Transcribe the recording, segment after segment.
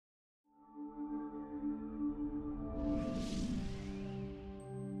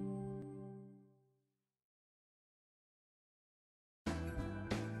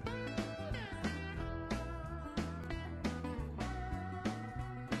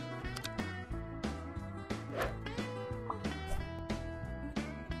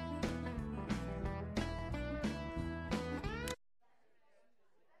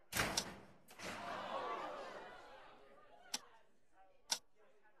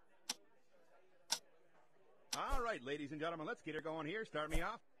right, ladies and gentlemen, let's get her going here. Start me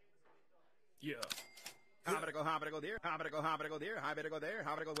off. Yeah. Hop it go there, hop it go there, hop it go there,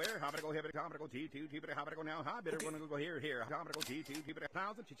 hop it go where, hop it go here, hop it go T2, keep it, hop it go now, hop it go here, hop it go T2, keep it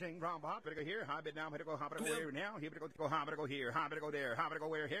 1,000, cha-ching, brown, hop it go here, hop it now, hop it go here now, hop it go here, hop it go there, hop it go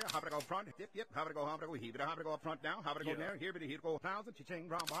where here, hop it go front, yep, hop it go heave it, hop it go up front now, hop it go there, here, but here go 1,000, cha-ching,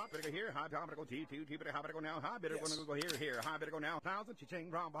 brown, hop it go here, hop it go T2, keep it, hop it go now, hop it go here, hop it go now, 1,000,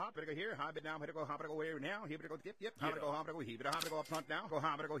 cha-ching, brown, hop it go here, hop it now, hop it go where now, here, but yep, hop it go heave it, hop it go up front now,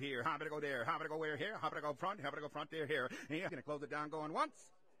 hop it go here, hop it go there, hop it go where here, hop it go front there, here. And I'm going to close it down going once.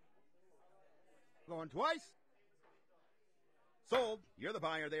 Going twice. Sold. You're the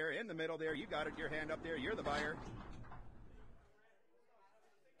buyer there. In the middle there. You got it. Your hand up there. You're the buyer.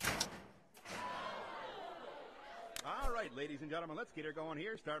 All right, ladies and gentlemen, let's get her going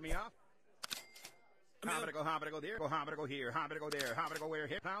here. Start me off. Hop it go there, hop it go here, hop it go there, hop it go where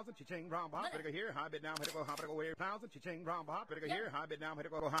here, 1,000, cha-ching, brown, hop it go here, hop it now, hop it go where, 1,000, cha-ching, brown, hop it go here, hop it now, hop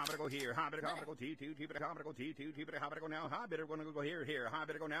it go here, hop it go T2, keep it, hop it go T2, keep it, hop it go now, hop it go here, hop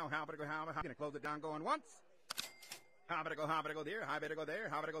it go now, hop it go, I'm gonna close it down going once. Hop it go there, hop it go there,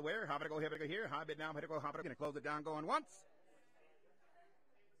 hop it go where, hop it go here, hop it now, hop it go, gonna close it down going once.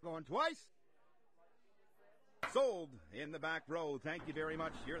 Going twice. Sold in the back row. Thank you very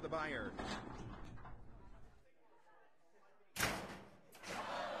much. You're the buyer.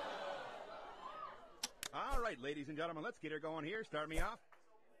 All right, ladies and gentlemen, let's get her going here. Start me off.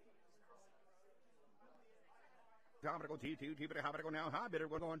 Hop it go T2, keep it, hop it go now, hop it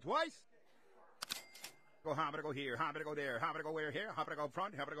go going twice. Go hop it go here, hop it go there, hop it go where here, hop it go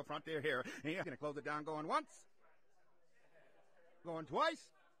front there, here. And I'm gonna close it down going once. Going twice.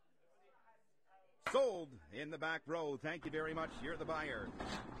 Sold in the back row. Thank you very much. You're the buyer.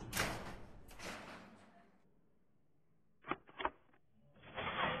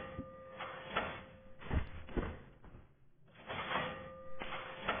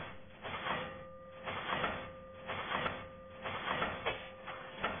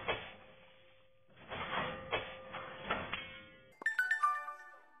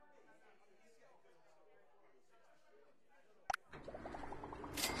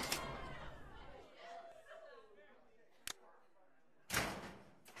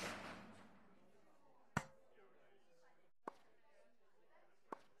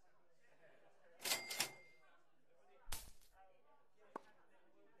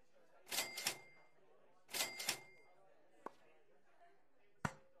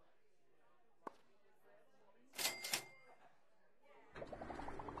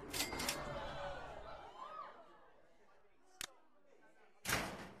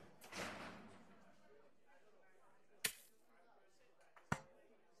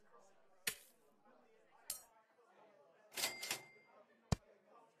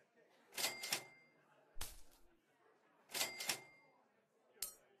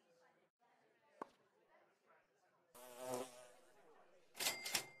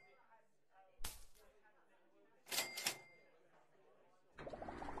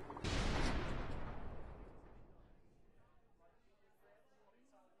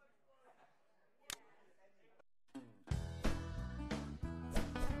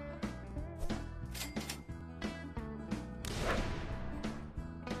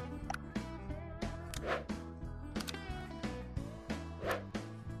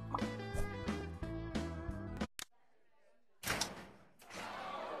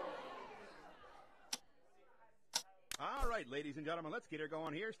 All right, ladies and gentlemen, let's get her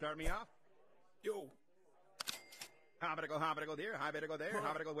going here. Start me off. Yo. Hop it go there, hop it go there,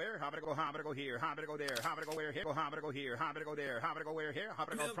 hop it go where, hop it go here, hop it go there, hop it go where here, hop it go here, hop it go there, hop it go where here,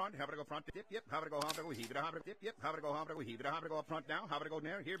 hop it go front, yep, hop it go heave it, hop it yep, hop it go heave it, hop it go up front now, hop it go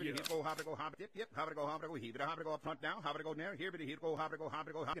there, here, but here go, hop it go yep, hop it go heave it, hop it go up front now, hop it go there, here, but here go, hop it go,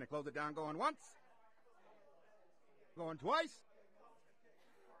 I'm gonna close it down going once. Going twice.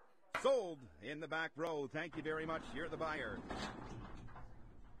 Sold in the back row. Thank you very much. You're the buyer.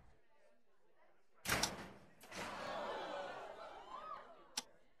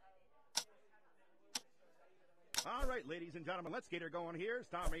 All right, ladies and gentlemen, let's get her going here.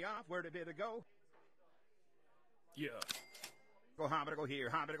 Start me off. Where did it go? Yeah. Go hop it go here,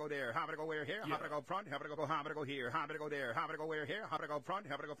 hop it go there, hop it go where here, hop it go front, hop it go here, hop it go there, hop it go where here, hop it go front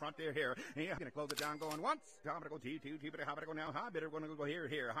there, here. And I'm gonna close it down going once. Hop it go T2, keep it, hop it go now, hop it go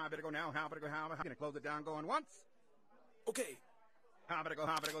here, hop it go now, hop it go, I'm gonna close it down going once. Okay. Hop it go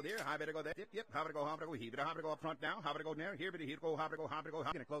there, hop it go there, yep, hop it go heave it, hop it go up front now, hop it go there, here, but here go, hop it go, I'm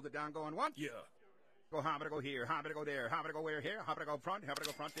gonna close it down going once. Yeah. Go hop it go here, hop it go there, hop it go where here, hop it go front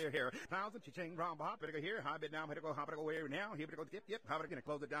there, here. 1,000, cha-ching, brown, hop it go here, hop it now, hop it go where now, here it go, yep, hop it gonna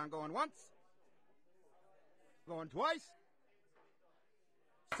close it down going once. Going twice.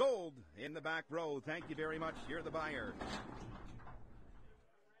 Sold in the back row. Thank you very much. You're the buyer.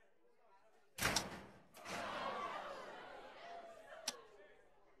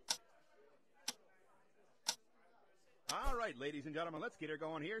 All right, ladies and gentlemen, let's get her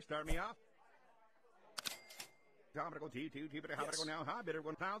going here. Start me off. I'm gonna go T2, T, but how to go now? High bidder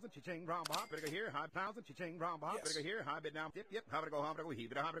 1,000, cha-ching, brown bop, better go here, high 1,000, cha-ching, brown bop, better go here, high bid now, tip, yep, how to go, he,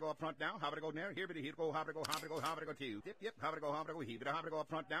 but how to go up front now, how to go there, here, but he go, how to go, two, tip, yep, how to go, he, but how to go up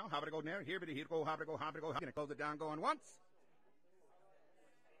front now, how to go there, here, but he go, gonna close it down, going once,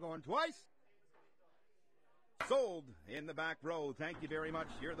 going twice, sold in the back row, thank you very much,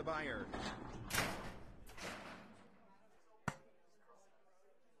 you're the buyer.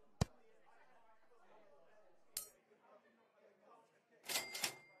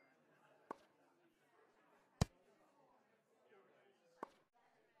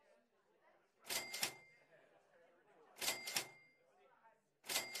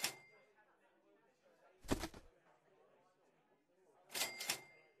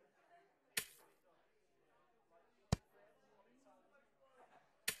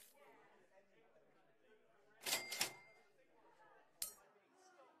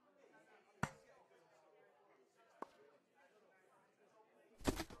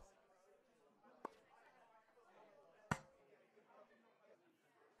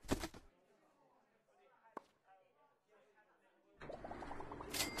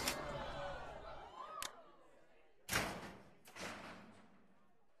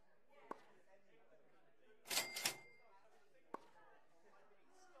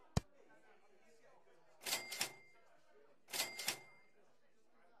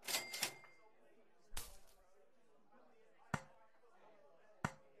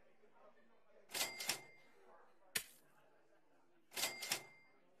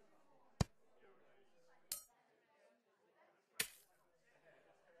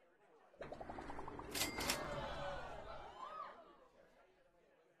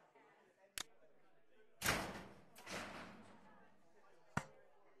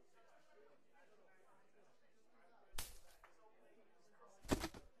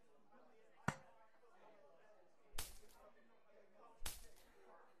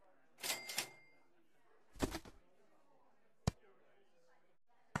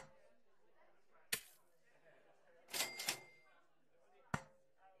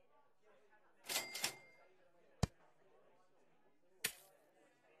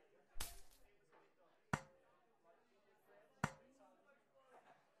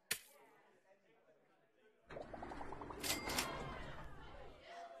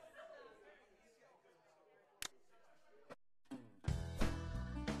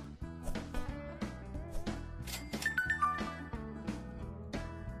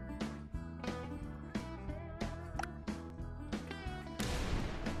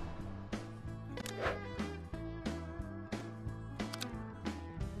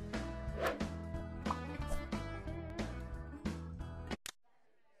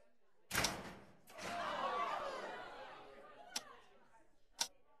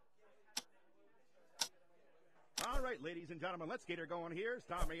 All right, ladies and gentlemen, let's get her going here.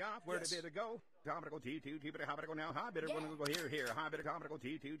 Start me off. Where did it go? I'm gonna go T2, T, but how to go now? High bidder, gonna go here, high bidder, I'm gonna go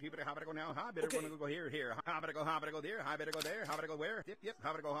T2, T, but how to go now? High bidder, gonna go here, how to go there, high bidder go there, how to go where? Tip, yep,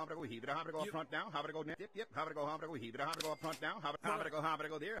 how to go he, but how to go up front now? How to go tip, yep, how to go he, but how to go up front now? How to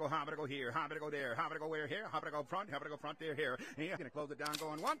go there, how to go here, how to go there, how to go where here, how to go front there, here. And I'm gonna close it down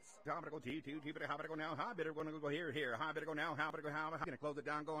going once. I'm gonna go T2, T, but how to go now? High bidder, gonna go here, high bidder go now, how to go, I'm gonna close it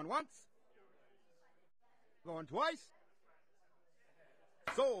down going once. Going twice.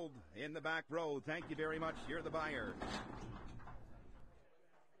 Sold in the back row. Thank you very much. You're the buyer.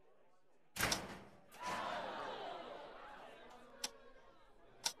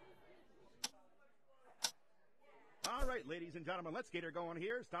 All right, ladies and gentlemen, let's get her going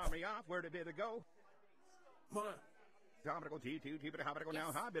here. Start me off. Where did it go? Come on. I'm gonna go T2, T, but how to go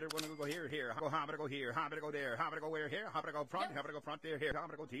now? High bidder, gonna go here, how to go here, how to go there, how to go where here, how to go front, how to go front there, here. I'm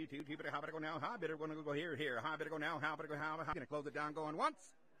gonna go T2, T, but how to go now? High bidder, gonna go here, how to go now, how to go, I'm gonna close it down going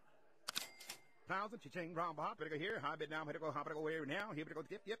once. 1,000, cha-ching, brown bop, better go here, high bid now, how to go where now, here to go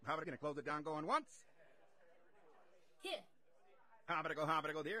tip, yep, how to gonna close it down going once. Here. How to go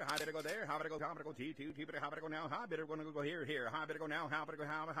there, how to go there, how to go T2, T, but how to go now? High bidder, gonna go here, how to go now, how to go,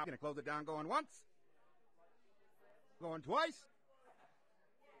 I'm gonna close it down going once. Going twice.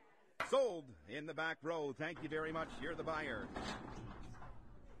 Sold in the back row. Thank you very much. You're the buyer.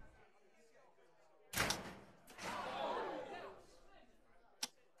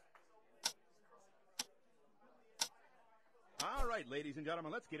 All right, ladies and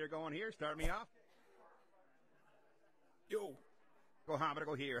gentlemen, let's get her going here. Start me off. Yo. Go hop it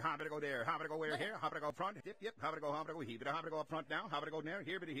go here, hop it go there, hop it go where here, hop it go up front, yep, hop it go heave it, hop it go up front now, hop it go there,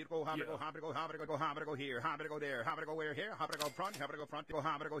 here, but here go hop it go, hop it go, hop it go, hop it go here, hop it go there, hop it go where here, hop it go up front, hop it go front, go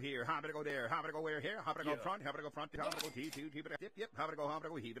hop it go here, hop it go there, hop it go where here, hop it go up front, hop it go front, hop it go yep, hop it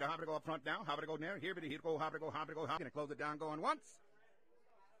go heave it, hop it go up front now, hop it go there, here, but here go hop it go, gonna close it down, going once,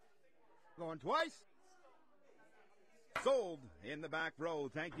 going twice. Sold in the back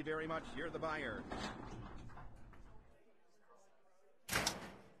row. Thank you very much. You're the buyer.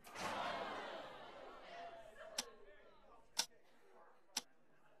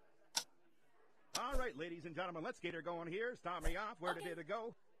 All right, ladies and gentlemen, let's get her going here. Start me off. Where did it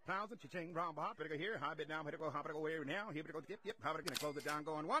go? 1,000, cha-ching, brown, hop, better go here, hop it down, hop it go where now, here it go, yep, hop it gonna close it down,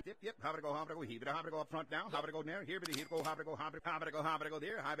 going one, yep, hop it go, heave it, hop it go up front now, hop it go there, here it go, hop it go, hop it go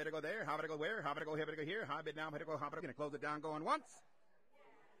there, hop it go there, hop it go where, hop it go here, hop it down, hop it gonna close it down, going once,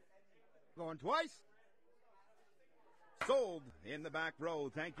 going twice, sold in the back row.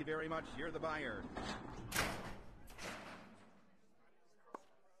 Thank you very much. You're the buyer.